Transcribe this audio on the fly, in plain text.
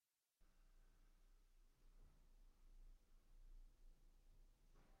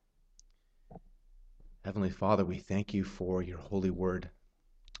Heavenly Father, we thank you for your holy word,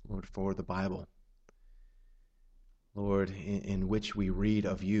 Lord, for the Bible, Lord, in which we read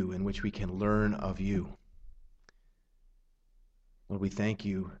of you, in which we can learn of you. Lord, we thank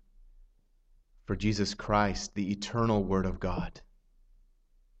you for Jesus Christ, the eternal Word of God,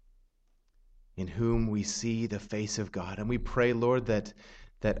 in whom we see the face of God. And we pray, Lord, that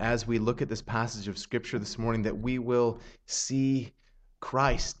as we look at this passage of Scripture this morning, that we will see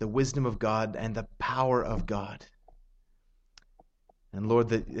Christ, the wisdom of God and the power of God. And Lord,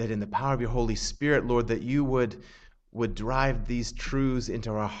 that in the power of your Holy Spirit, Lord, that you would drive these truths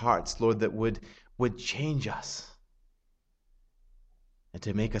into our hearts, Lord, that would change us and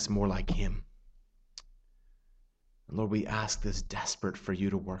to make us more like him. And Lord, we ask this desperate for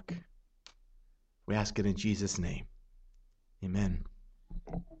you to work. We ask it in Jesus' name. Amen.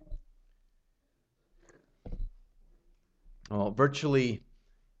 Well, virtually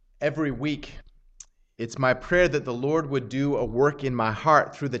every week, it's my prayer that the Lord would do a work in my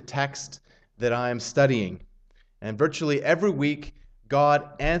heart through the text that I am studying. And virtually every week, God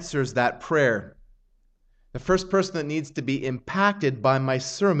answers that prayer. The first person that needs to be impacted by my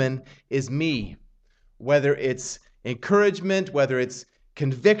sermon is me. Whether it's encouragement, whether it's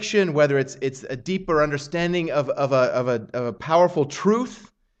conviction, whether it's a deeper understanding of a powerful truth,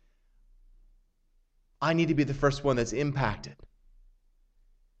 I need to be the first one that's impacted.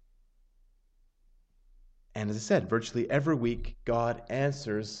 And as I said, virtually every week, God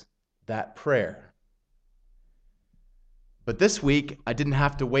answers that prayer. But this week, I didn't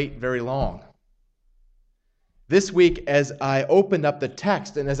have to wait very long. This week, as I opened up the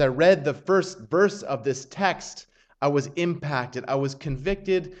text and as I read the first verse of this text, I was impacted, I was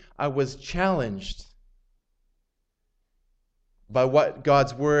convicted, I was challenged by what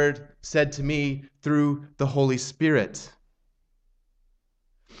God's Word said to me through the Holy Spirit.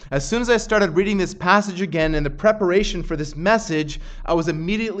 As soon as I started reading this passage again in the preparation for this message, I was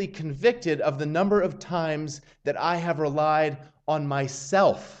immediately convicted of the number of times that I have relied on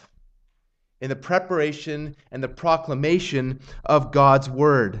myself in the preparation and the proclamation of God's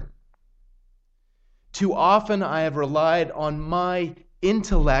Word. Too often I have relied on my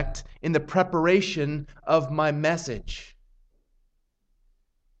intellect in the preparation of my message.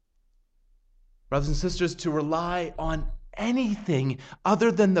 Brothers and sisters, to rely on anything other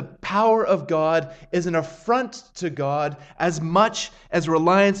than the power of God is an affront to God as much as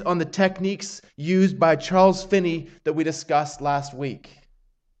reliance on the techniques used by Charles Finney that we discussed last week.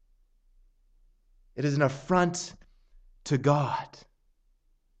 It is an affront to God.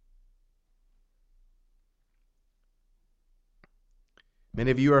 Many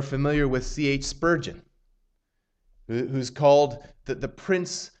of you are familiar with C.H. Spurgeon, who's called the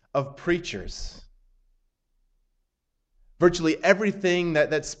Prince of Preachers. Virtually everything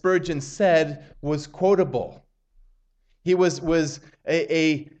that Spurgeon said was quotable. He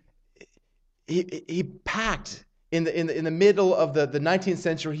he packed in the middle of the 19th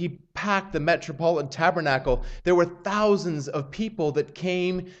century. He packed the Metropolitan Tabernacle. There were thousands of people that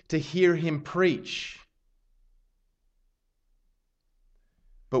came to hear him preach.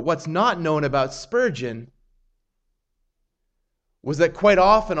 But what's not known about Spurgeon was that quite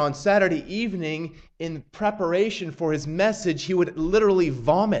often on Saturday evening, in preparation for his message, he would literally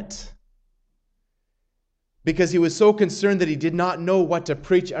vomit because he was so concerned that he did not know what to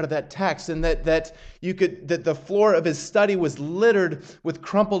preach out of that text, and that the floor of his study was littered with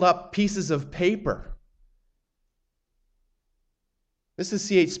crumpled up pieces of paper. This is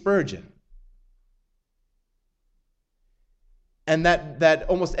C.H. Spurgeon. And that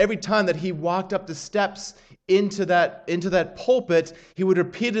almost every time that he walked up the steps into that pulpit, he would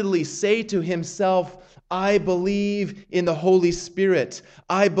repeatedly say to himself, I believe in the Holy Spirit.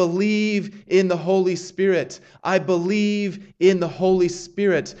 I believe in the Holy Spirit. I believe in the Holy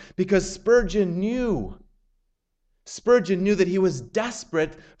Spirit. Because Spurgeon knew that he was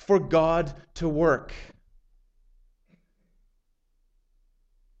desperate for God to work.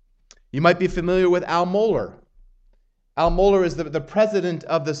 You might be familiar with Al Mohler. Al Mohler is the president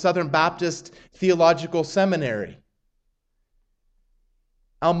of the Southern Baptist Theological Seminary.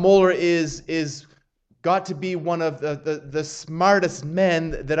 Al Mohler is got to be one of the smartest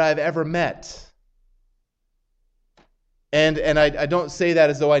men that I've ever met. And I don't say that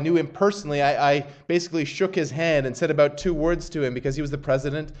as though I knew him personally. I basically shook his hand and said about 2 words to him because he was the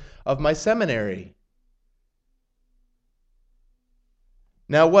president of my seminary.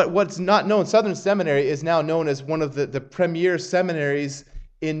 Now, what's not known, Southern Seminary is now known as one of the premier seminaries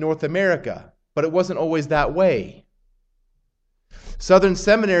in North America, but it wasn't always that way. Southern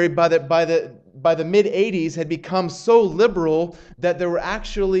Seminary, by the mid-'80s, had become so liberal that there were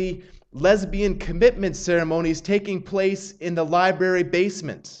actually lesbian commitment ceremonies taking place in the library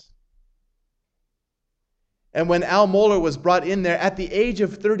basement. And when Al Mohler was brought in there at the age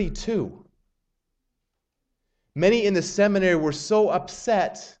of 32, many in the seminary were so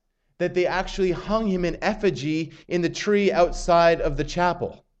upset that they actually hung him in effigy in the tree outside of the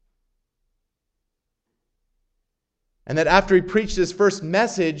chapel. And that after he preached his first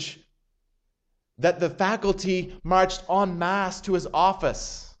message, that the faculty marched en masse to his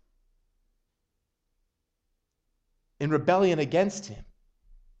office in rebellion against him.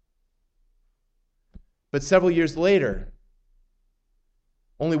 But several years later,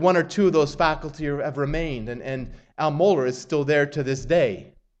 only one or two of those faculty have remained, and Al Mohler is still there to this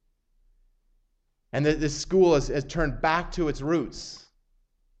day. And this school has turned back to its roots.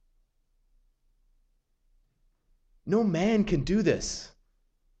 No man can do this,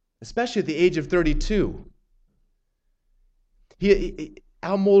 especially at the age of 32.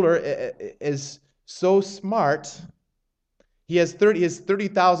 Al Mohler is so smart. He has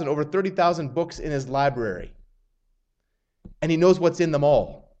over 30,000 books in his library, and he knows what's in them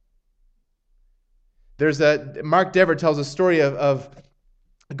all. Mark Dever tells a story of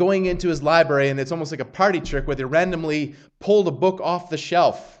going into his library, and it's almost like a party trick where they randomly pulled a book off the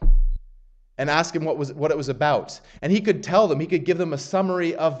shelf and asked him what it was about. And he could tell them, he could give them a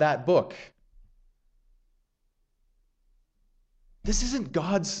summary of that book. This isn't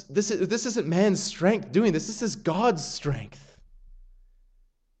this isn't man's strength doing this. This is God's strength.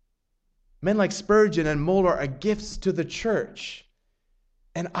 Men like Spurgeon and Mohler are gifts to the church.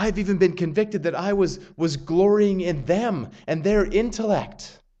 And I've even been convicted that I was glorying in them and their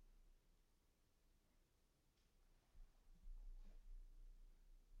intellect.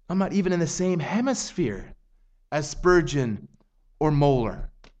 I'm not even in the same hemisphere as Spurgeon or Mohler.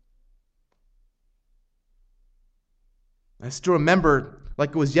 I still remember, like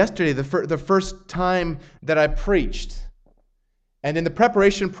it was yesterday, the first time that I preached. And in the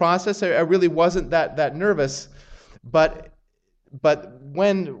preparation process, I really wasn't that nervous. But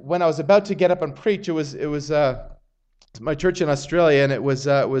when I was about to get up and preach, it was my church in Australia, and it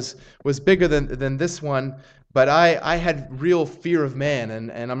was bigger than this one. But I had real fear of man,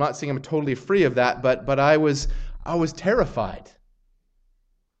 and I'm not saying I'm totally free of that, but I was terrified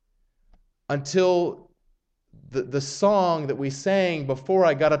until the song that we sang before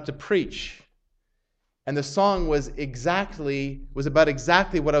I got up to preach. And the song was about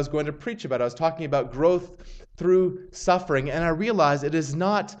exactly what I was going to preach about. I was talking about growth through suffering, and I realized it is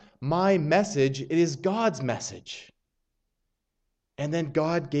not my message, it is God's message. And then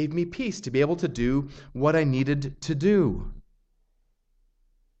God gave me peace to be able to do what I needed to do.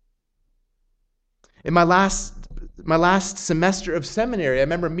 In my last semester of seminary, I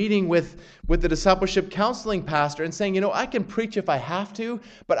remember meeting with the discipleship counseling pastor and saying, I can preach if I have to,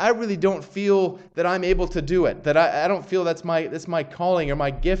 but I really don't feel that I'm able to do it, that I don't feel that's my calling or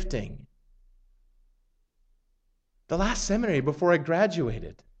my gifting. The last seminary before I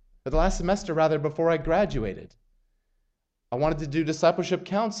graduated, or the last semester rather before I graduated, I wanted to do discipleship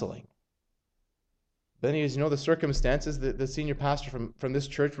counseling. Then, the circumstances, the senior pastor from this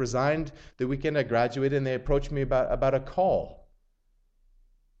church resigned the weekend I graduated, and they approached me about a call.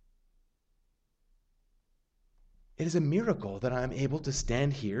 It is a miracle that I'm able to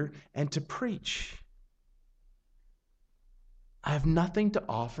stand here and to preach. I have nothing to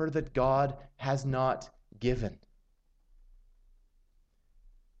offer that God has not given.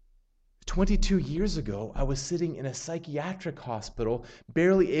 22 years ago, I was sitting in a psychiatric hospital,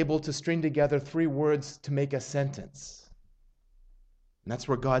 barely able to string together 3 words to make a sentence. And that's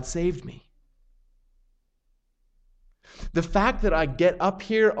where God saved me. The fact that I get up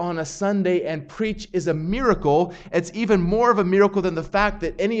here on a Sunday and preach is a miracle. It's even more of a miracle than the fact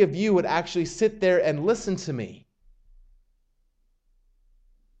that any of you would actually sit there and listen to me.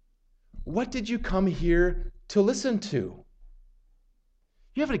 What did you come here to listen to?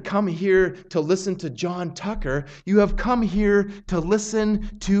 You haven't come here to listen to John Tucker. You have come here to listen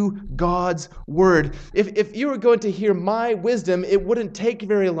to God's Word. If you were going to hear my wisdom, it wouldn't take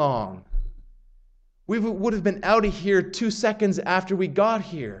very long. We would have been out of here 2 seconds after we got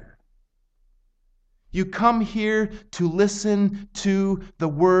here. You come here to listen to the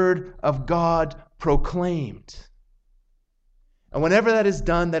Word of God proclaimed. And whenever that is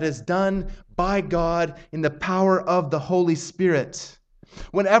done by God in the power of the Holy Spirit.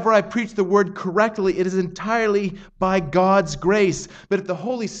 Whenever I preach the word correctly, it is entirely by God's grace. But if the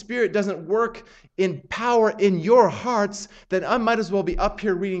Holy Spirit doesn't work in power in your hearts, then I might as well be up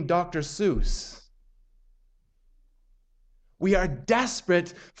here reading Dr. Seuss. We are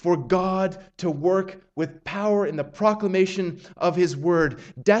desperate for God to work with power in the proclamation of His word.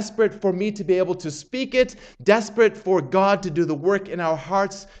 Desperate for me to be able to speak it. Desperate for God to do the work in our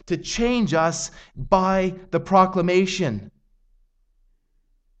hearts to change us by the proclamation.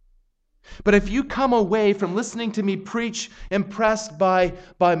 But if you come away from listening to me preach impressed by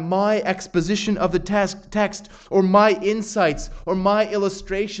my exposition of the text or my insights or my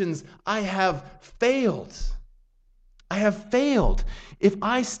illustrations, I have failed. I have failed. If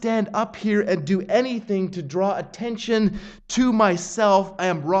I stand up here and do anything to draw attention to myself, I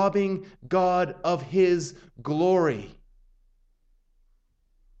am robbing God of His glory.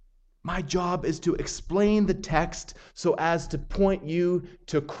 My job is to explain the text so as to point you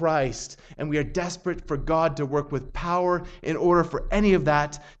to Christ. And we are desperate for God to work with power in order for any of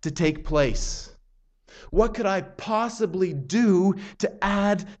that to take place. What could I possibly do to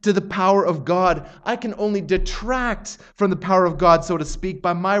add to the power of God? I can only detract from the power of God, so to speak,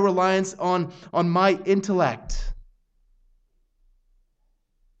 by my reliance on my intellect.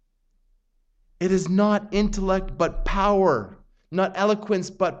 It is not intellect but power. Not eloquence,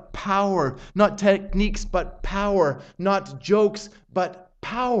 but power. Not techniques, but power. Not jokes, but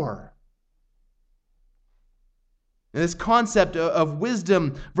power. And this concept of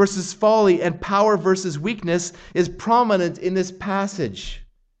wisdom versus folly and power versus weakness is prominent in this passage.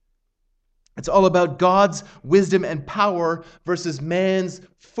 It's all about God's wisdom and power versus man's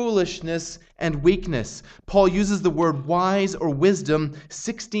foolishness and weakness. Paul uses the word wise or wisdom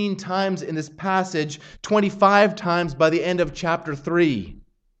 16 times in this passage, 25 times by the end of chapter 3.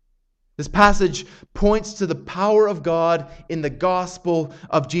 This passage points to the power of God in the gospel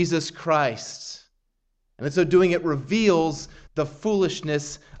of Jesus Christ. And in so doing, it reveals the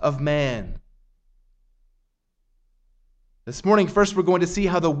foolishness of man. This morning, first we're going to see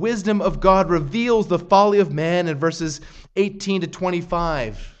how the wisdom of God reveals the folly of man in verses 18 to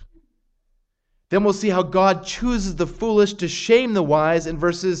 25. Then we'll see how God chooses the foolish to shame the wise in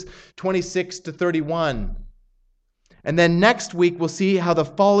verses 26 to 31. And then next week, we'll see how the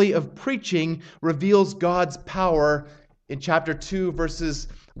folly of preaching reveals God's power in chapter 2, verses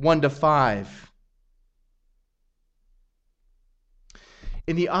 1 to 5.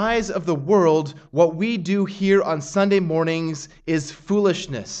 In the eyes of the world, what we do here on Sunday mornings is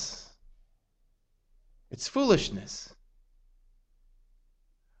foolishness. It's foolishness.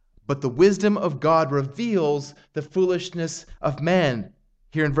 But the wisdom of God reveals the foolishness of man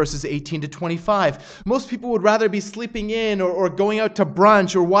here in verses 18 to 25. Most people would rather be sleeping in or going out to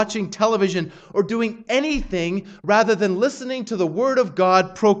brunch or watching television or doing anything rather than listening to the word of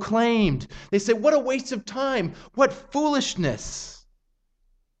God proclaimed. They say, what a waste of time. What foolishness.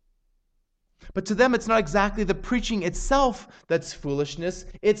 But to them, it's not exactly the preaching itself that's foolishness.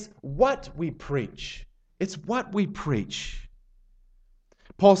 It's what we preach. It's what we preach.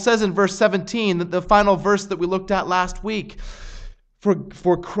 Paul says in verse 17, the final verse that we looked at last week,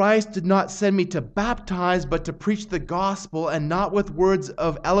 For Christ did not send me to baptize, but to preach the gospel, and not with words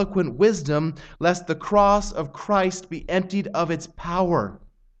of eloquent wisdom, lest the cross of Christ be emptied of its power.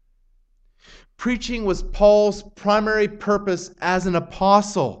 Preaching was Paul's primary purpose as an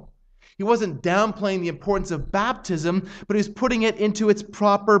apostle. He wasn't downplaying the importance of baptism, but he was putting it into its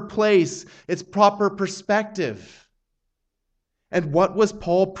proper place, its proper perspective. And what was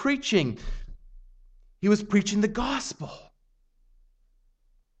Paul preaching? He was preaching the gospel.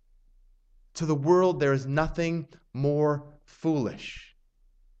 To the world, there is nothing more foolish.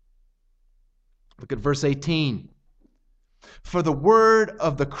 Look at verse 18. For the word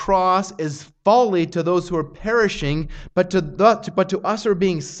of the cross is folly to those who are perishing, but to us who are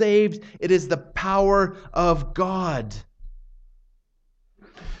being saved, it is the power of God.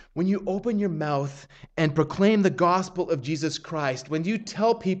 When you open your mouth and proclaim the gospel of Jesus Christ, when you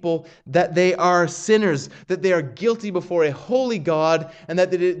tell people that they are sinners, that they are guilty before a holy God, and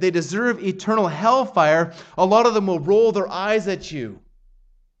that they deserve eternal hellfire, a lot of them will roll their eyes at you,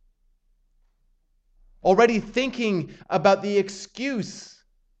 already thinking about the excuse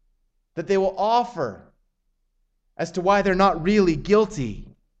that they will offer as to why they're not really guilty.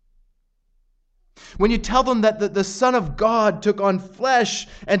 When you tell them that the Son of God took on flesh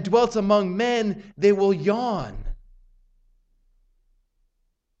and dwelt among men, they will yawn.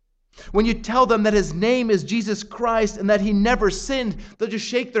 When you tell them that His name is Jesus Christ and that He never sinned, they'll just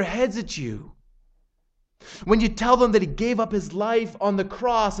shake their heads at you. When you tell them that He gave up His life on the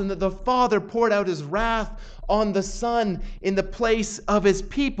cross and that the Father poured out His wrath on the Son in the place of His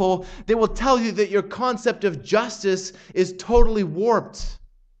people, they will tell you that your concept of justice is totally warped.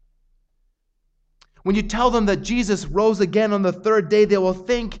 When you tell them that Jesus rose again on the third day, they will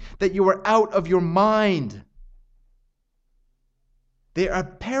think that you are out of your mind. They are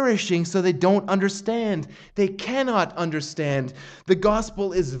perishing, so they don't understand. They cannot understand. The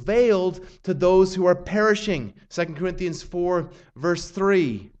gospel is veiled to those who are perishing. 2 Corinthians 4, verse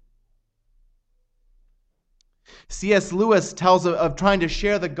 3. C.S. Lewis tells of trying to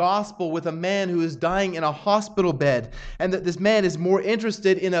share the gospel with a man who is dying in a hospital bed, and that this man is more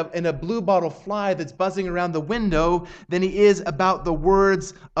interested in a bluebottle fly that's buzzing around the window than he is about the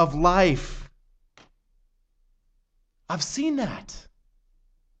words of life. I've seen that.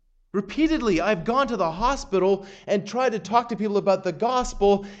 Repeatedly, I've gone to the hospital and tried to talk to people about the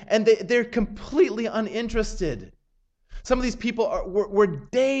gospel, and they're completely uninterested. Some of these people were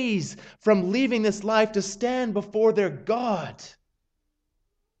days from leaving this life to stand before their God.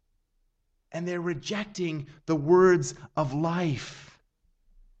 And they're rejecting the words of life.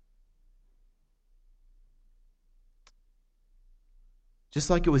 Just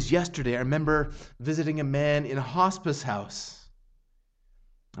like it was yesterday, I remember visiting a man in a hospice house.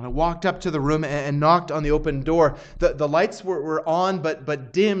 And I walked up to the room and knocked on the open door. The lights were on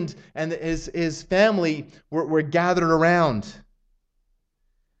but dimmed, and his family were gathered around.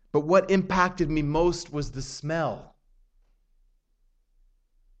 But what impacted me most was the smell.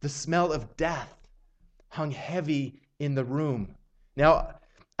 The smell of death hung heavy in the room. Now,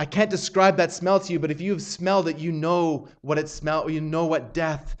 I can't describe that smell to you, but if you've smelled it, you know what it smells. You know what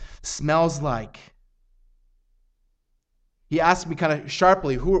death smells like. He asked me kind of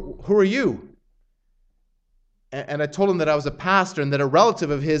sharply, who are you? And I told him that I was a pastor and that a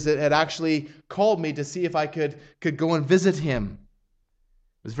relative of his had actually called me to see if I could go and visit him.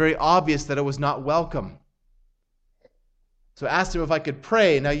 It was very obvious that I was not welcome. So I asked him if I could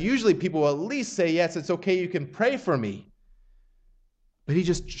pray. Now, usually people will at least say, yes, it's okay, you can pray for me. But he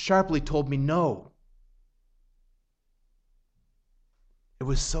just sharply told me no. It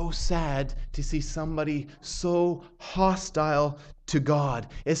was so sad to see somebody so hostile to God,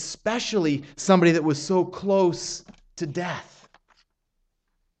 especially somebody that was so close to death.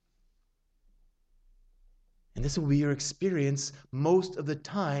 And this will be your experience most of the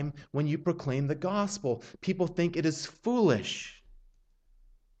time when you proclaim the gospel. People think it is foolish,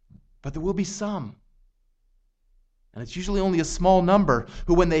 but there will be some. And it's usually only a small number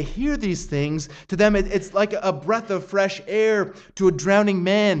who, when they hear these things, to them it's like a breath of fresh air to a drowning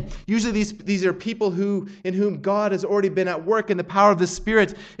man. Usually these are people in whom God has already been at work in the power of the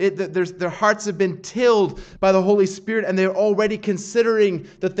Spirit. Their hearts have been tilled by the Holy Spirit, and they're already considering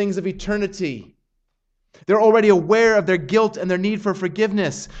the things of eternity. They're already aware of their guilt and their need for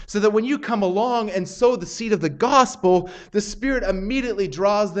forgiveness, so that when you come along and sow the seed of the gospel, the Spirit immediately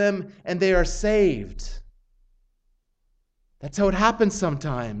draws them and they are saved. That's how it happens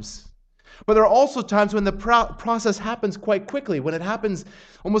sometimes. But there are also times when the process happens quite quickly, when it happens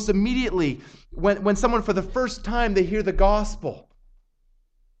almost immediately, when someone for the first time they hear the gospel.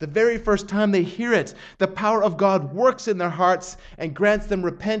 The very first time they hear it, the power of God works in their hearts and grants them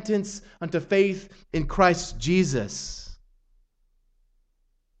repentance unto faith in Christ Jesus.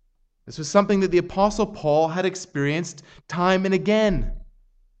 This was something that the Apostle Paul had experienced time and again.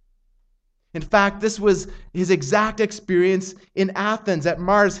 In fact, this was his exact experience in Athens at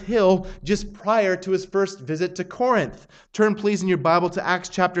Mars Hill just prior to his first visit to Corinth. Turn please in your Bible to Acts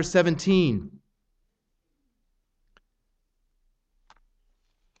chapter 17.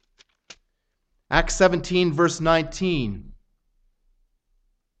 Acts 17, verse 19.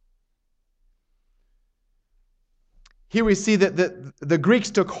 Here we see that the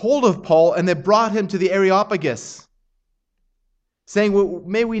Greeks took hold of Paul and they brought him to the Areopagus, saying, well,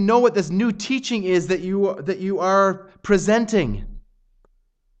 may we know what this new teaching is that you are presenting.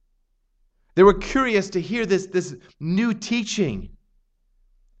 They were curious to hear this new teaching.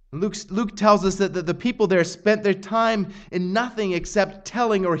 Luke tells us that the people there spent their time in nothing except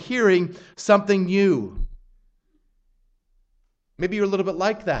telling or hearing something new. Maybe you're a little bit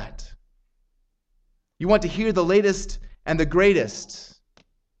like that. You want to hear the latest and the greatest.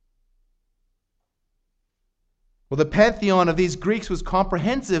 Well, the pantheon of these Greeks was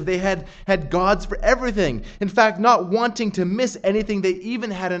comprehensive. They had gods for everything. In fact, not wanting to miss anything, they even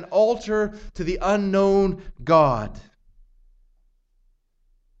had an altar to the unknown God.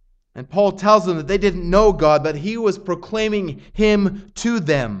 And Paul tells them that they didn't know God, but he was proclaiming him to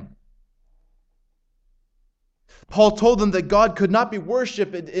them. Paul told them that God could not be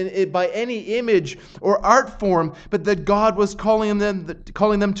worshipped by any image or art form, but that God was calling them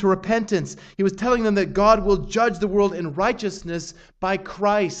to repentance. He was telling them that God will judge the world in righteousness by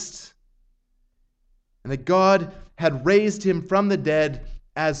Christ, and that God had raised him from the dead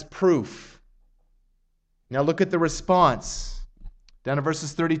as proof. Now look at the response, down to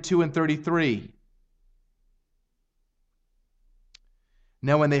verses 32 and 33.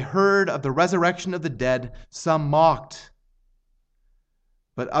 Now when they heard of the resurrection of the dead, some mocked.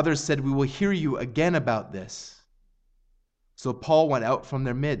 But others said, we will hear you again about this. So Paul went out from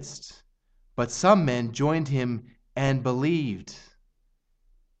their midst. But some men joined him and believed.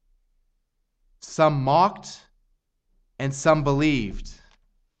 Some mocked and some believed.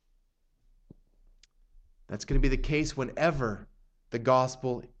 That's going to be the case whenever the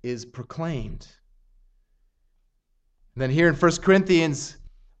gospel is proclaimed. And then here in 1 Corinthians,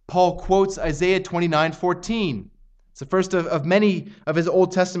 Paul quotes Isaiah 29:14. It's the first of many of his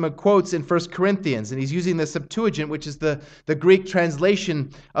Old Testament quotes in 1 Corinthians, and he's using the Septuagint, which is the Greek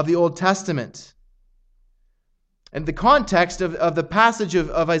translation of the Old Testament. And the context of the passage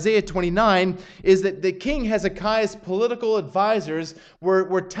of Isaiah 29 is that the king Hezekiah's political advisors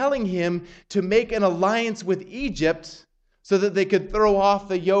were telling him to make an alliance with Egypt so that they could throw off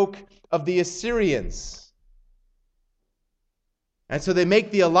the yoke of the Assyrians. And so they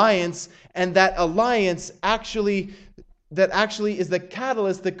make the alliance, and that alliance actually is the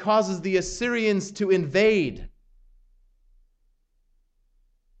catalyst that causes the Assyrians to invade.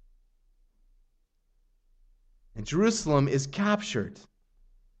 And Jerusalem is captured.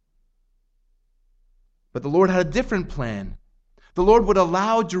 But the Lord had a different plan. The Lord would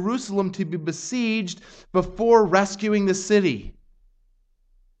allow Jerusalem to be besieged before rescuing the city.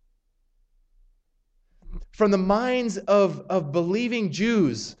 From the minds of believing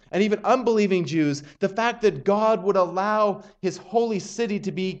Jews and even unbelieving Jews, the fact that God would allow his holy city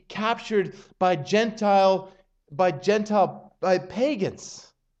to be captured by pagans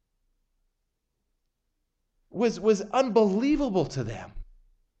was unbelievable to them.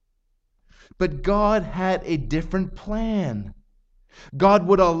 But God had a different plan. God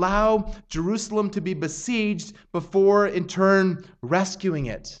would allow Jerusalem to be besieged before, in turn, rescuing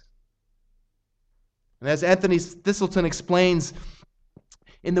it. And as Anthony Thistleton explains,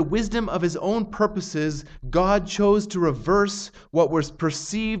 in the wisdom of his own purposes, God chose to reverse what was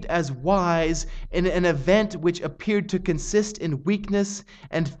perceived as wise in an event which appeared to consist in weakness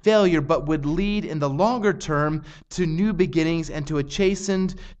and failure, but would lead in the longer term to new beginnings and to a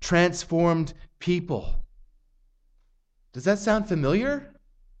chastened, transformed people. Does that sound familiar?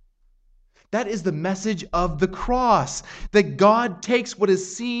 That is the message of the cross, that God takes what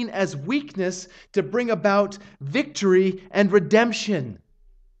is seen as weakness to bring about victory and redemption.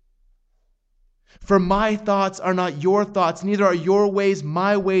 For my thoughts are not your thoughts, neither are your ways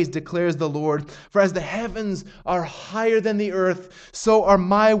my ways, declares the Lord. For as the heavens are higher than the earth, so are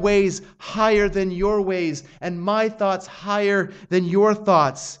my ways higher than your ways, and my thoughts higher than your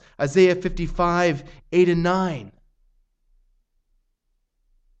thoughts. Isaiah 55:8-9.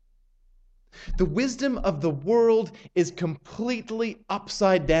 The wisdom of the world is completely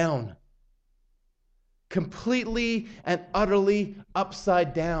upside down. Completely and utterly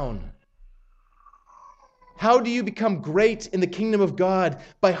upside down. How do you become great in the kingdom of God?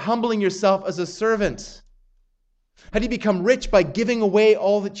 By humbling yourself as a servant. How do you become rich? By giving away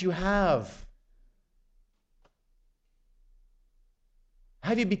all that you have.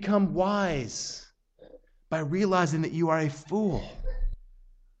 How do you become wise? By realizing that you are a fool.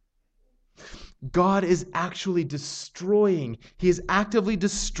 God is actually destroying. He is actively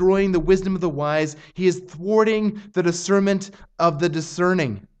destroying the wisdom of the wise. He is thwarting the discernment of the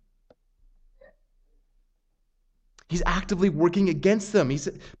discerning. He's actively working against them.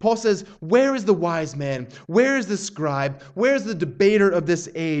 Paul says, where is the wise man? Where is the scribe? Where is the debater of this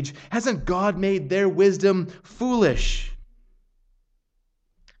age? Hasn't God made their wisdom foolish?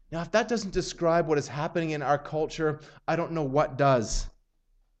 Now, if that doesn't describe what is happening in our culture, I don't know what does.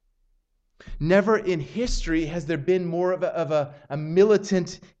 Never in history has there been more of a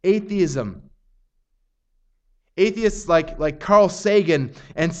militant atheism. Atheists like Carl Sagan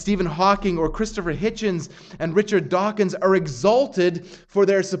and Stephen Hawking or Christopher Hitchens and Richard Dawkins are exalted for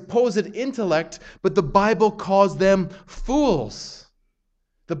their supposed intellect, but the Bible calls them fools.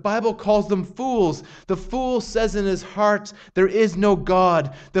 The Bible calls them fools. The fool says in his heart, there is no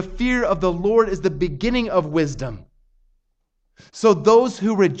God. The fear of the Lord is the beginning of wisdom. So those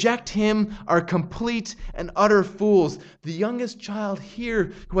who reject him are complete and utter fools. The youngest child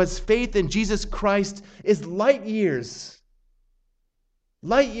here who has faith in Jesus Christ is light years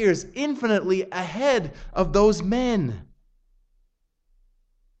infinitely ahead of those men.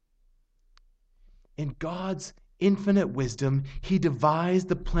 In God's infinite wisdom, he devised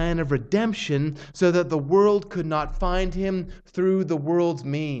the plan of redemption so that the world could not find him through the world's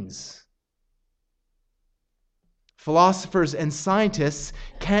means. Philosophers and scientists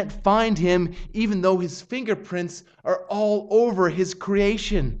can't find him even though his fingerprints are all over his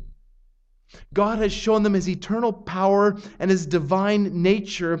creation. God has shown them his eternal power and his divine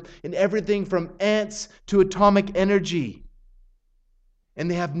nature in everything from ants to atomic energy. And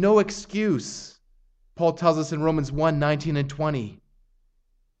they have no excuse, Paul tells us in Romans 1:19 and 20.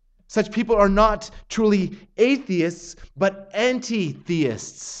 Such people are not truly atheists, but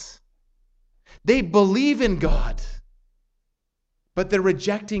anti-theists. They believe in God, but they're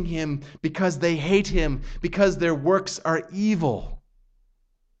rejecting him because they hate him, because their works are evil.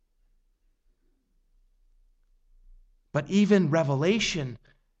 But even revelation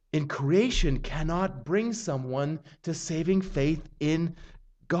in creation cannot bring someone to saving faith in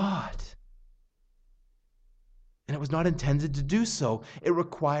God. And it was not intended to do so. It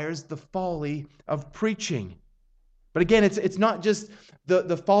requires the folly of preaching. But again, it's not just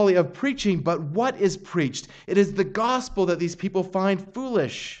the folly of preaching, but what is preached. It is the gospel that these people find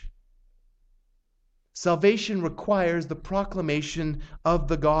foolish. Salvation requires the proclamation of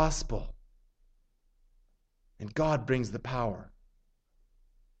the gospel. And God brings the power.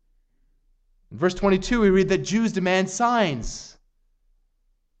 In verse 22, we read that Jews demand signs.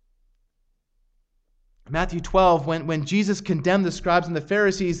 Matthew 12, when Jesus condemned the scribes and the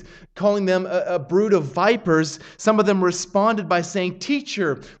Pharisees, calling them a brood of vipers, some of them responded by saying,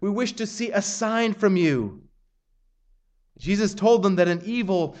 "Teacher, we wish to see a sign from you." Jesus told them that an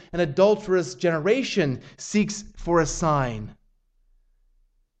evil and adulterous generation seeks for a sign.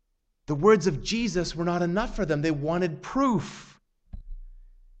 The words of Jesus were not enough for them. They wanted proof.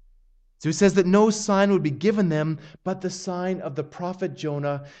 So he says that no sign would be given them but the sign of the prophet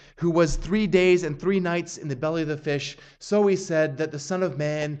Jonah, who was 3 days and 3 nights in the belly of the fish. So he said that the Son of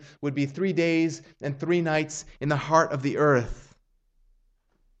Man would be 3 days and 3 nights in the heart of the earth.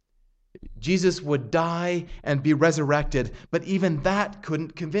 Jesus would die and be resurrected, but even that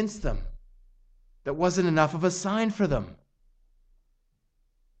couldn't convince them. That wasn't enough of a sign for them.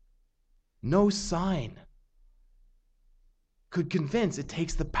 No sign could convince. It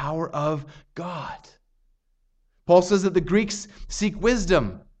takes the power of God. Paul says that the Greeks seek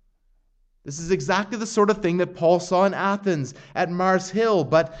wisdom. This is exactly the sort of thing that Paul saw in Athens at Mars Hill,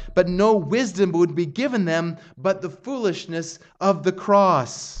 but no wisdom would be given them but the foolishness of the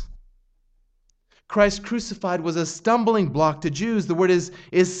cross. Christ crucified was a stumbling block to Jews. The word is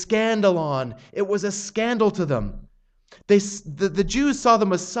scandalon. It was a scandal to them. The Jews saw the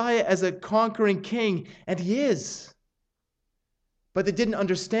Messiah as a conquering king, and he is. But they didn't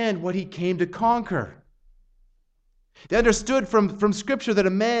understand what he came to conquer. They understood from Scripture that a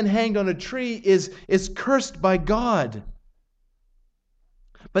man hanged on a tree is cursed by God.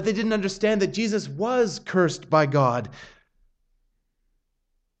 But they didn't understand that Jesus was cursed by God.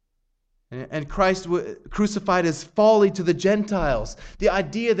 And Christ crucified as folly to the Gentiles. The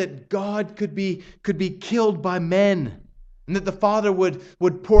idea that God could be killed by men, and that the Father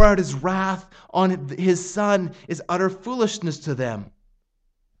would pour out his wrath on his Son, is utter foolishness to them.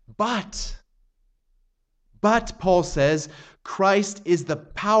 But Paul says, Christ is the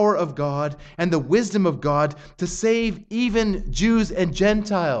power of God and the wisdom of God to save even Jews and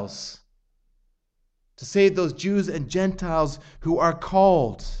Gentiles. To save those Jews and Gentiles who are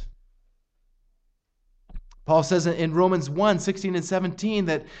called. Paul says in Romans 1:16 and 17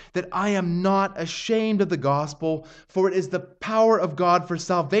 that I am not ashamed of the gospel, for it is the power of God for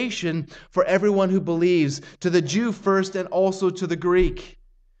salvation for everyone who believes, to the Jew first and also to the Greek.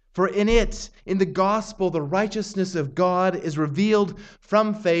 For in the gospel, the righteousness of God is revealed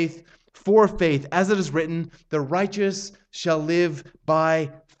from faith for faith. As it is written, the righteous shall live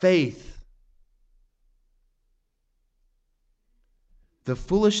by faith. The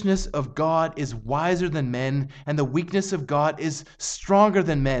foolishness of God is wiser than men, and the weakness of God is stronger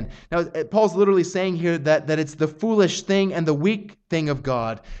than men. Now, Paul's literally saying here that it's the foolish thing and the weak thing of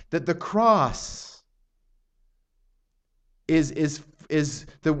God. That the cross is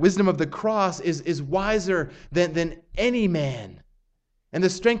the wisdom of the cross is wiser than any man. And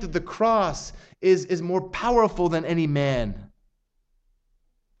the strength of the cross is more powerful than any man.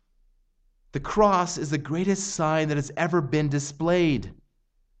 The cross is the greatest sign that has ever been displayed.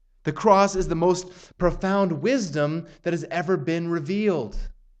 The cross is the most profound wisdom that has ever been revealed.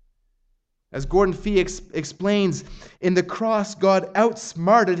 As Gordon Fee explains, in the cross, God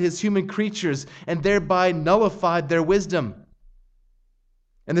outsmarted his human creatures and thereby nullified their wisdom.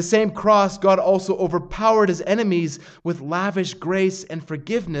 In the same cross, God also overpowered his enemies with lavish grace and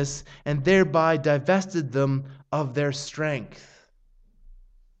forgiveness and thereby divested them of their strength.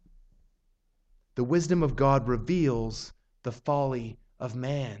 The wisdom of God reveals the folly of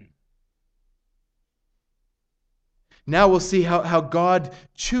man. Now we'll see how God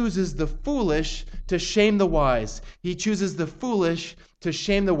chooses the foolish to shame the wise. He chooses the foolish to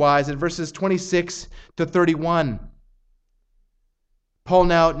shame the wise in verses 26 to 31. Paul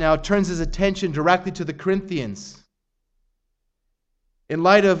now turns his attention directly to the Corinthians. In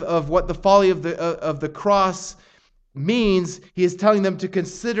light of what the folly of the cross means, he is telling them to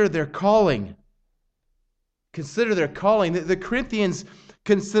consider their calling. Consider their calling. The Corinthians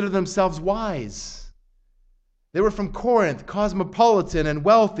consider themselves wise. They were from Corinth, cosmopolitan and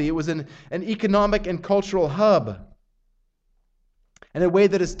wealthy. It was an economic and cultural hub. In a way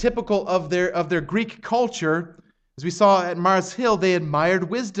that is typical of their Greek culture, as we saw at Mars Hill, they admired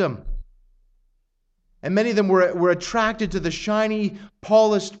wisdom. And many of them were attracted to the shiny,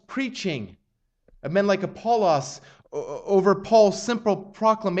 polished preaching of men like Apollos over Paul's simple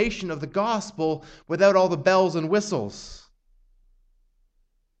proclamation of the gospel without all the bells and whistles.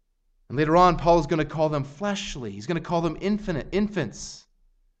 And later on, Paul is going to call them fleshly. He's going to call them infants.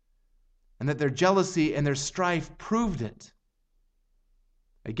 And that their jealousy and their strife proved it.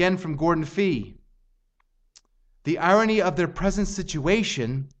 Again from Gordon Fee. The irony of their present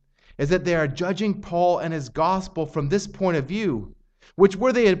situation is that they are judging Paul and his gospel from this point of view, which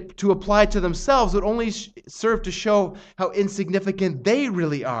were they to apply to themselves would only serve to show how insignificant they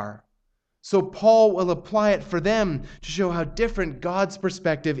really are. So Paul will apply it for them to show how different God's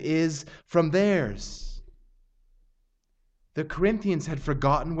perspective is from theirs. The Corinthians had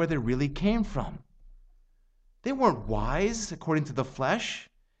forgotten where they really came from. They weren't wise according to the flesh.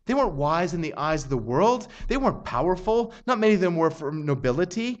 They weren't wise in the eyes of the world. They weren't powerful. Not many of them were from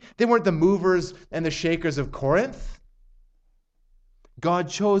nobility. They weren't the movers and the shakers of Corinth. God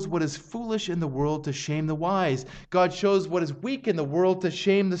chose what is foolish in the world to shame the wise. God chose what is weak in the world to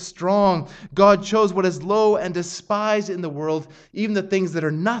shame the strong. God chose what is low and despised in the world, even the things that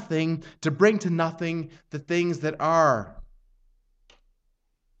are nothing, to bring to nothing the things that are.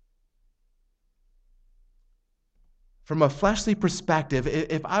 From a fleshly perspective,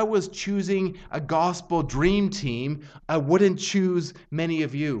 if I was choosing a gospel dream team, I wouldn't choose many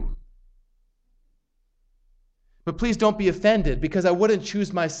of you. But please don't be offended, because I wouldn't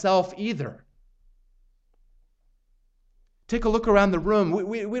choose myself either. Take a look around the room.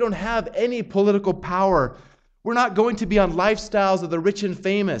 We don't have any political power. We're not going to be on lifestyles of the rich and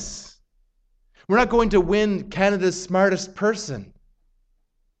famous. We're not going to win Canada's smartest person.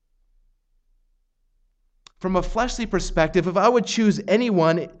 From a fleshly perspective, if I would choose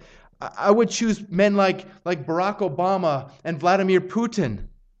anyone, I would choose men like Barack Obama and Vladimir Putin.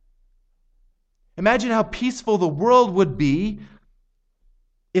 Imagine how peaceful the world would be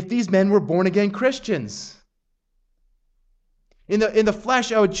if these men were born-again Christians. In the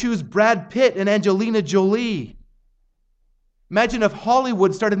flesh, I would choose Brad Pitt and Angelina Jolie. Imagine if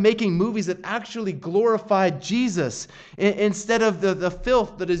Hollywood started making movies that actually glorified Jesus instead of the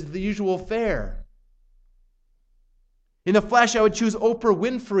filth that is the usual fare. In the flesh, I would choose Oprah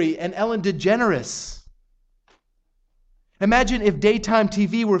Winfrey and Ellen DeGeneres. Imagine if daytime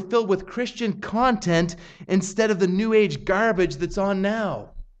TV were filled with Christian content instead of the New Age garbage that's on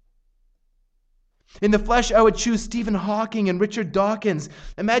now. In the flesh, I would choose Stephen Hawking and Richard Dawkins.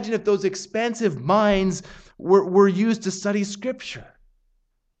 Imagine if those expansive minds were used to study Scripture.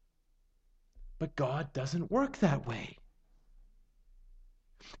 But God doesn't work that way.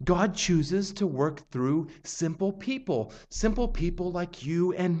 God chooses to work through simple people like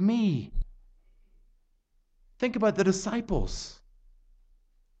you and me. Think about the disciples.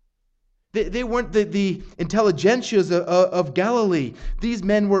 They weren't the intelligentsias of Galilee. These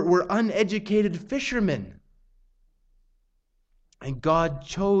men were uneducated fishermen. And God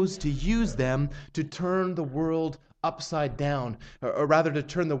chose to use them to turn the world upside down, or rather to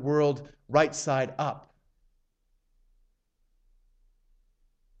turn the world right side up.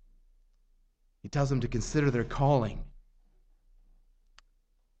 He tells them to consider their calling.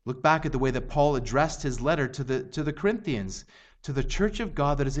 Look back at the way that Paul addressed his letter to the Corinthians, to the church of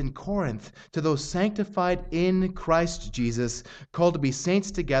God that is in Corinth, to those sanctified in Christ Jesus, called to be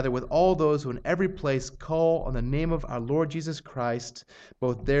saints together with all those who in every place call on the name of our Lord Jesus Christ,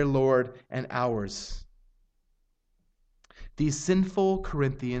 both their Lord and ours. These sinful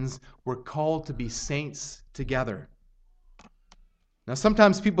Corinthians were called to be saints together. Now,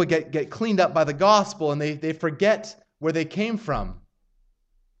 sometimes people get cleaned up by the gospel and they forget where they came from.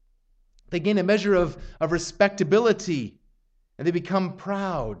 They gain a measure of respectability and they become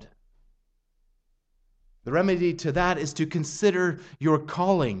proud. The remedy to that is to consider your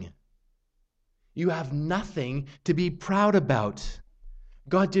calling. You have nothing to be proud about.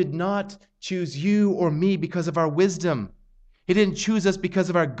 God did not choose you or me because of our wisdom. He didn't choose us because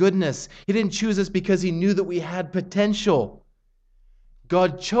of our goodness. He didn't choose us because He knew that we had potential.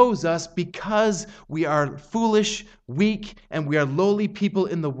 God chose us because we are foolish, weak, and we are lowly people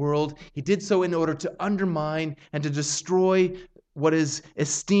in the world. He did so in order to undermine and to destroy what is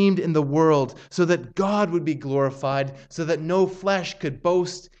esteemed in the world, so that God would be glorified, so that no flesh could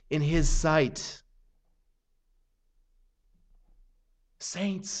boast in His sight.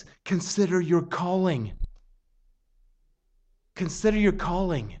 Saints, consider your calling. Consider your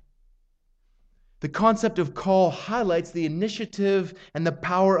calling. The concept of call highlights the initiative and the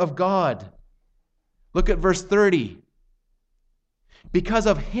power of God. Look at verse 30. Because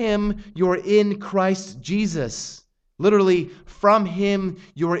of Him, you're in Christ Jesus. Literally, from Him,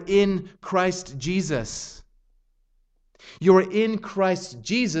 you're in Christ Jesus. You're in Christ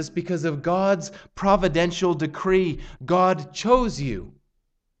Jesus because of God's providential decree. God chose you.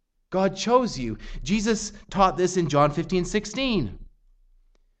 God chose you. Jesus taught this in John 15:16.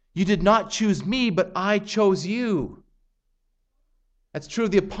 You did not choose me, but I chose you. That's true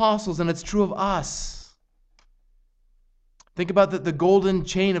of the apostles, and it's true of us. Think about the golden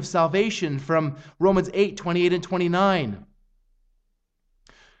chain of salvation from Romans 8:28 and 29.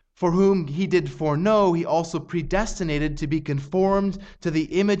 For whom He did foreknow, He also predestinated to be conformed to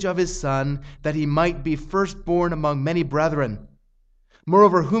the image of His Son, that He might be firstborn among many brethren.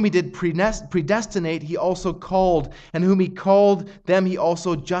 Moreover, whom He did predestinate, He also called. And whom He called, them He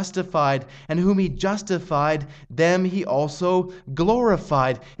also justified. And whom He justified, them He also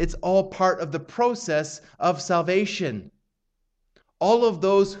glorified. It's all part of the process of salvation. All of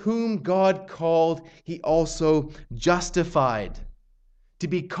those whom God called, He also justified. To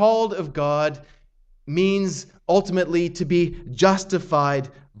be called of God means ultimately to be justified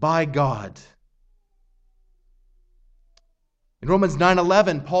by God. In Romans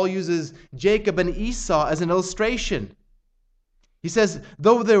 9:11, Paul uses Jacob and Esau as an illustration. He says,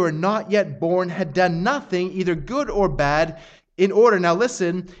 though they were not yet born, had done nothing, either good or bad, in order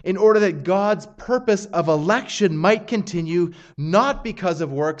that God's purpose of election might continue, not because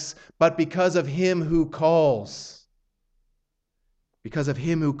of works, but because of Him who calls. Because of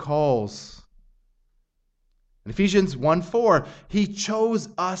Him who calls. In Ephesians 1:4, He chose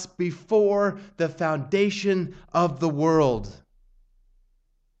us before the foundation of the world.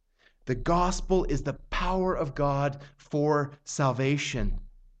 The gospel is the power of God for salvation.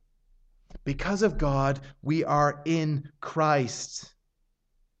 Because of God, we are in Christ.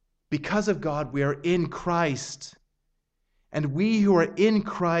 Because of God, we are in Christ. And we who are in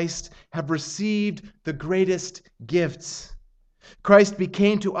Christ have received the greatest gifts. Christ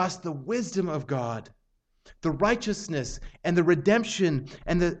became to us the wisdom of God, the righteousness and the redemption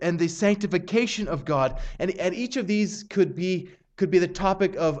and the sanctification of God. And each of these could be the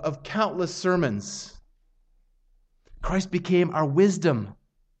topic of countless sermons. Christ became our wisdom.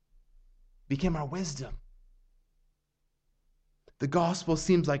 The gospel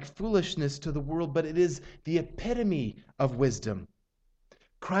seems like foolishness to the world, but it is the epitome of wisdom.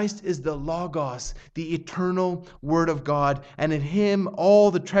 Christ is the Logos, the eternal Word of God, and in Him all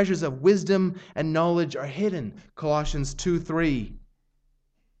the treasures of wisdom and knowledge are hidden. Colossians 2:3.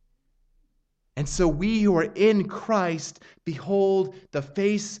 And so we who are in Christ behold the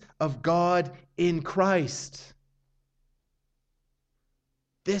face of God in Christ.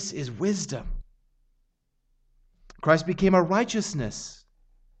 This is wisdom. Christ became our righteousness.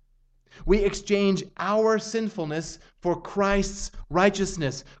 We exchange our sinfulness for Christ's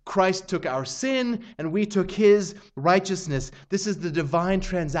righteousness. Christ took our sin and we took His righteousness. This is the divine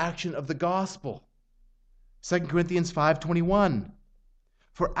transaction of the gospel. 2 Corinthians 5:21.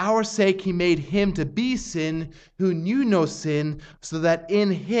 For our sake He made Him to be sin who knew no sin, so that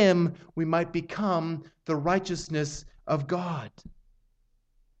in Him we might become the righteousness of God.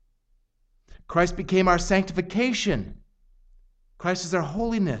 Christ became our sanctification. Christ is our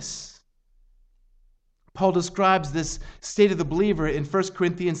holiness. Paul describes this state of the believer in 1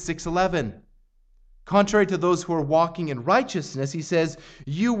 Corinthians 6:11. Contrary to those who are walking in righteousness, he says,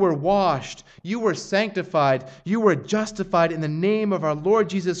 you were washed, you were sanctified, you were justified in the name of our Lord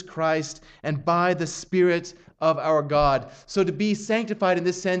Jesus Christ and by the Spirit of our God. So to be sanctified in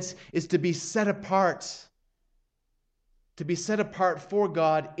this sense is to be set apart. To be set apart for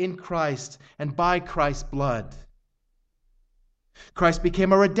God in Christ and by Christ's blood. Christ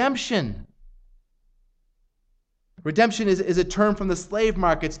became a redemption. Redemption is a term from the slave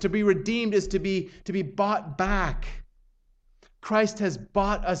markets. To be redeemed is to be bought back. Christ has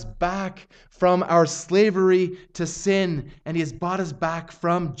bought us back from our slavery to sin, and He has bought us back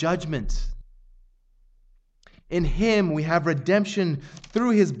from judgment. In him we have redemption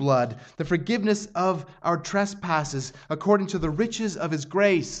through his blood, the forgiveness of our trespasses, according to the riches of his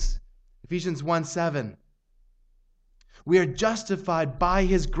grace. Ephesians 1:7. We are justified by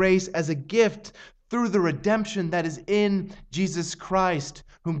his grace as a gift through the redemption that is in Jesus Christ,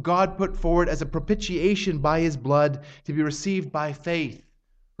 whom God put forward as a propitiation by his blood to be received by faith.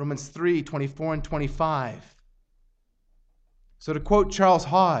 Romans 3:24 and 25. So to quote Charles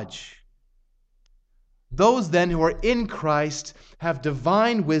Hodge, those then who are in Christ have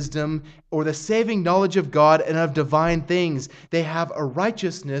divine wisdom or the saving knowledge of God and of divine things. They have a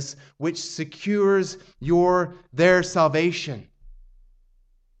righteousness which secures their salvation.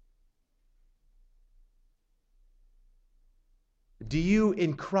 Do you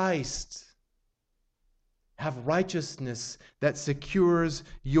in Christ have righteousness that secures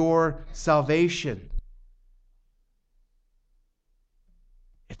your salvation?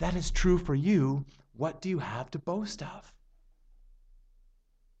 If that is true for you, what do you have to boast of?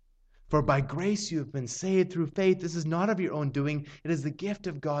 For by grace you have been saved through faith. This is not of your own doing. It is the gift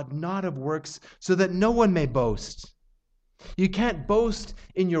of God, not of works, so that no one may boast. You can't boast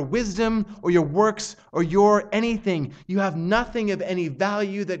in your wisdom or your works or your anything. You have nothing of any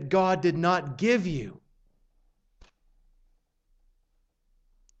value that God did not give you.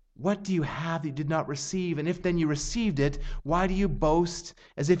 What do you have that you did not receive? And if then you received it, why do you boast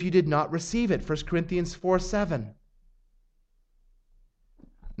as if you did not receive it? 1 Corinthians 4:7.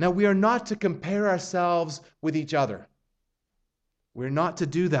 Now we are not to compare ourselves with each other. We're not to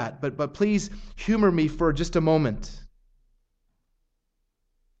do that. But please humor me for just a moment.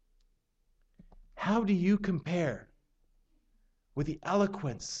 How do you compare with the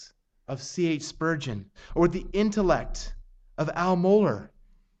eloquence of C.H. Spurgeon or the intellect of Al Mohler?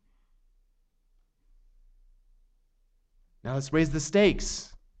 Now let's raise the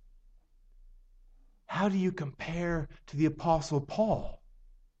stakes. How do you compare to the Apostle Paul?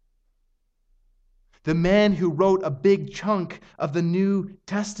 The man who wrote a big chunk of the New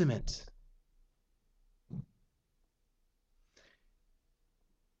Testament.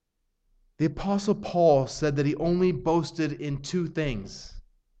 The Apostle Paul said that he only boasted in two things.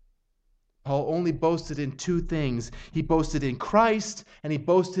 Paul only boasted in two things. He boasted in Christ and he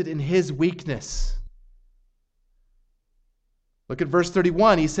boasted in his weakness. Look at verse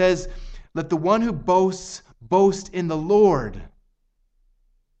 31. He says, "Let the one who boasts boast in the Lord."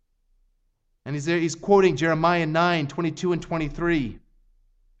 And he's quoting Jeremiah 9:22 and 23.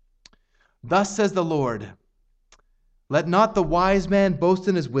 "Thus says the Lord, let not the wise man boast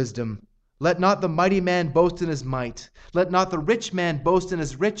in his wisdom. Let not the mighty man boast in his might. Let not the rich man boast in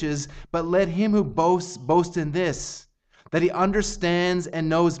his riches, but let him who boasts boast in this, that he understands and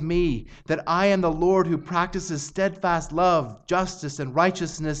knows me, that I am the Lord who practices steadfast love, justice, and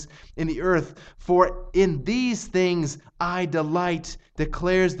righteousness in the earth. For in these things I delight,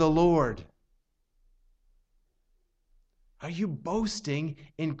 declares the Lord." Are you boasting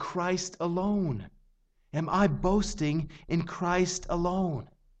in Christ alone? Am I boasting in Christ alone?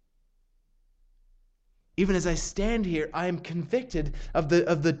 Even as I stand here, I am convicted of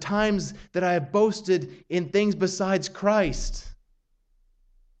the times that I have boasted in things besides Christ.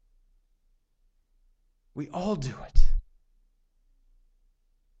 We all do it.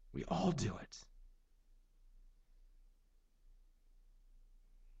 We all do it.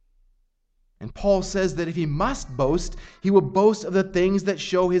 And Paul says that if he must boast, he will boast of the things that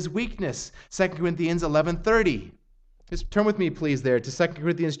show his weakness. 2 Corinthians 11:30. Just turn with me, please, there to 2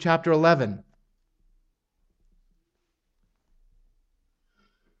 Corinthians chapter 11.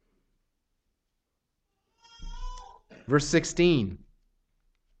 Verse 16.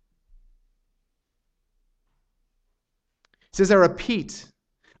 It says, "I repeat,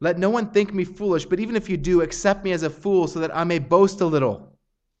 let no one think me foolish, but even if you do, accept me as a fool so that I may boast a little.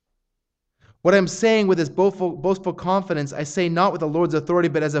 What I'm saying with this boastful confidence, I say not with the Lord's authority,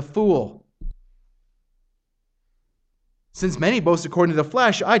 but as a fool. Since many boast according to the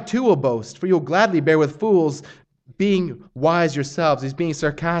flesh, I too will boast, for you'll gladly bear with fools, being wise yourselves." He's being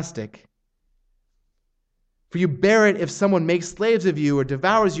sarcastic. "For you bear it if someone makes slaves of you, or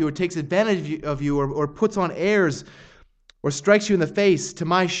devours you, or takes advantage of you, or puts on airs, or strikes you in the face. To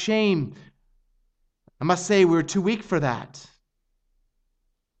my shame, I must say we're too weak for that.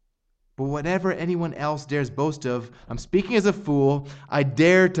 But whatever anyone else dares boast of, I'm speaking as a fool, I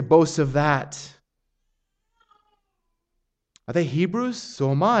dare to boast of that. Are they Hebrews?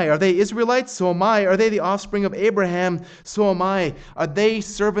 So am I. Are they Israelites? So am I. Are they the offspring of Abraham? So am I. Are they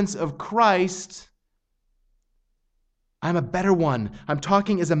servants of Christ? I'm a better one. I'm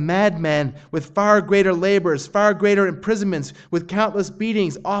talking as a madman with far greater labors, far greater imprisonments, with countless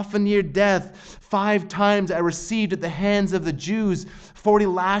beatings, often near death. 5 times I received at the hands of the Jews 40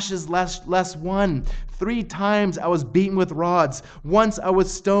 lashes less one. 3 times I was beaten with rods. Once I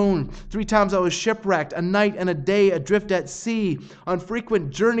was stoned. 3 times I was shipwrecked, a night and a day adrift at sea, on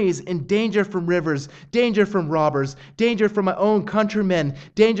frequent journeys, in danger from rivers, danger from robbers, danger from my own countrymen,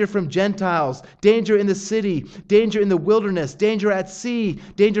 danger from Gentiles, danger in the city, danger in the wilderness, danger at sea,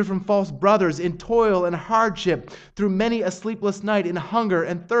 danger from false brothers, in toil and hardship, through many a sleepless night, in hunger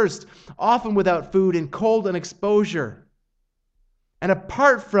and thirst, often without food, in cold and exposure. And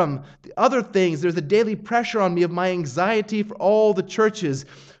apart from the other things, there's a daily pressure on me of my anxiety for all the churches.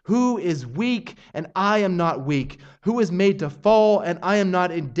 Who is weak and I am not weak? Who is made to fall and I am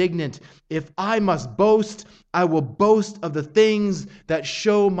not indignant? If I must boast, I will boast of the things that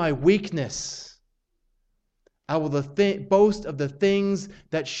show my weakness. I will boast of the things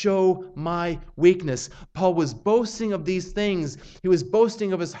that show my weakness. Paul was boasting of these things. He was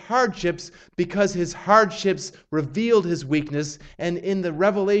boasting of his hardships because his hardships revealed his weakness, and in the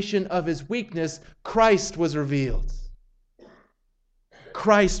revelation of his weakness, Christ was revealed.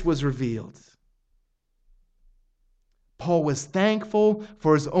 Christ was revealed. Paul was thankful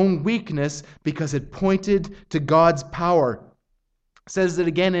for his own weakness because it pointed to God's power. It says it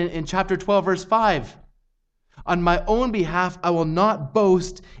again in chapter 12, verse 5. On my own behalf, I will not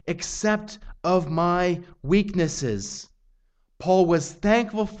boast except of my weaknesses. Paul was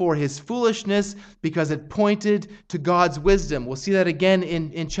thankful for his foolishness because it pointed to God's wisdom. We'll see that again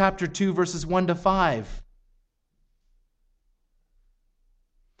in chapter 2, verses 1 to 5.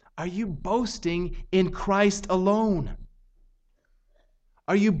 Are you boasting in Christ alone?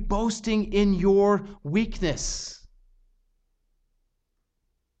 Are you boasting in your weakness?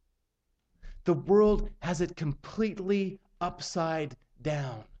 The world has it completely upside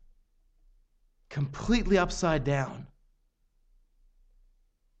down. Completely upside down.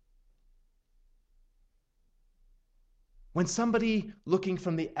 When somebody looking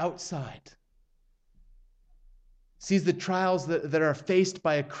from the outside sees the trials that are faced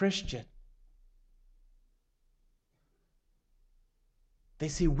by a Christian, they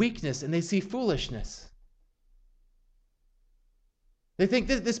see weakness and they see foolishness. They think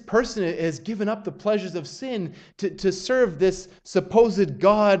that this person has given up the pleasures of sin to serve this supposed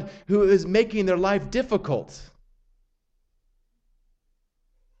God who is making their life difficult.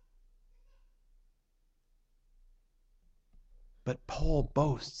 But Paul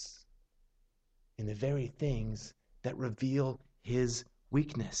boasts in the very things that reveal his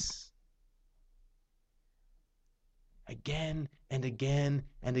weakness. Again and again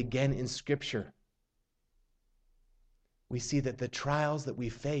and again in Scripture, we see that the trials that we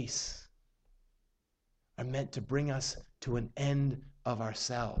face are meant to bring us to an end of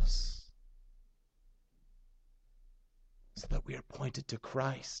ourselves, so that we are pointed to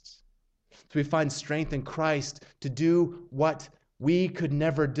Christ. So we find strength in Christ to do what we could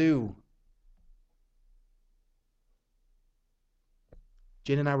never do.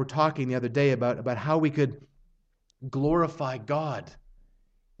 Jane and I were talking the other day about how we could glorify God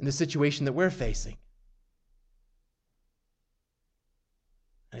in the situation that we're facing.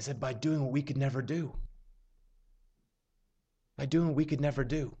 And I said, by doing what we could never do. By doing what we could never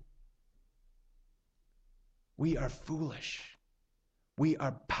do. We are foolish. We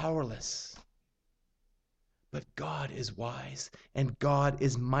are powerless. But God is wise and God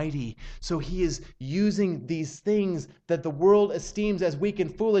is mighty. So he is using these things that the world esteems as weak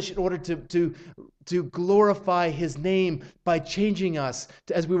and foolish in order to glorify his name by changing us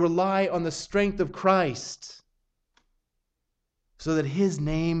as we rely on the strength of Christ, so that his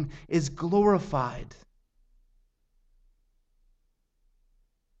name is glorified.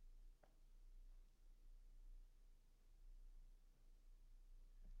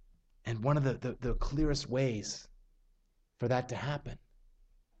 And one of the clearest ways for that to happen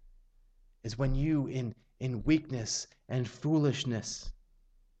is when you, in weakness and foolishness,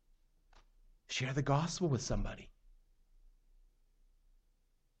 share the gospel with somebody.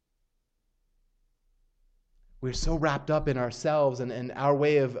 We're so wrapped up in ourselves and our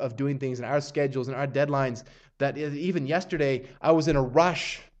way of doing things and our schedules and our deadlines that even yesterday I was in a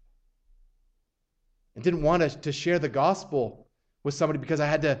rush and didn't want to share the gospel with somebody because I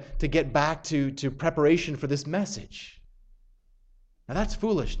had to get back to preparation for this message. Now that's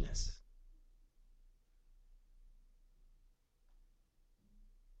foolishness.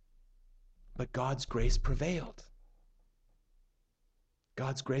 But God's grace prevailed.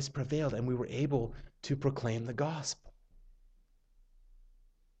 God's grace prevailed, and we were able to proclaim the gospel.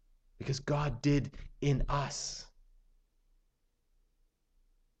 Because God did in us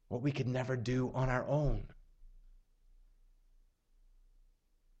what we could never do on our own.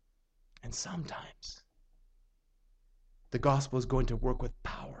 And sometimes the gospel is going to work with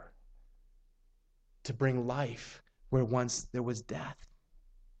power to bring life where once there was death.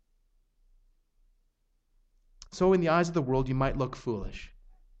 So in the eyes of the world, you might look foolish.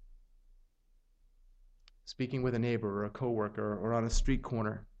 Speaking with a neighbor or a coworker or on a street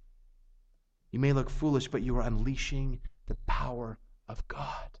corner, you may look foolish, but you are unleashing the power of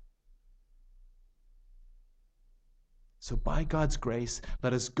God. So by God's grace,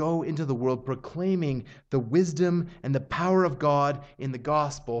 let us go into the world proclaiming the wisdom and the power of God in the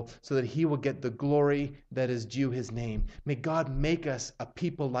gospel so that he will get the glory that is due his name. May God make us a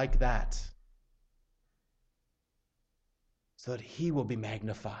people like that so that he will be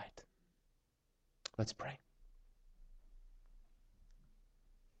magnified. Let's pray.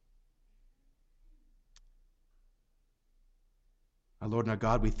 Our Lord and our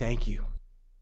God, we thank you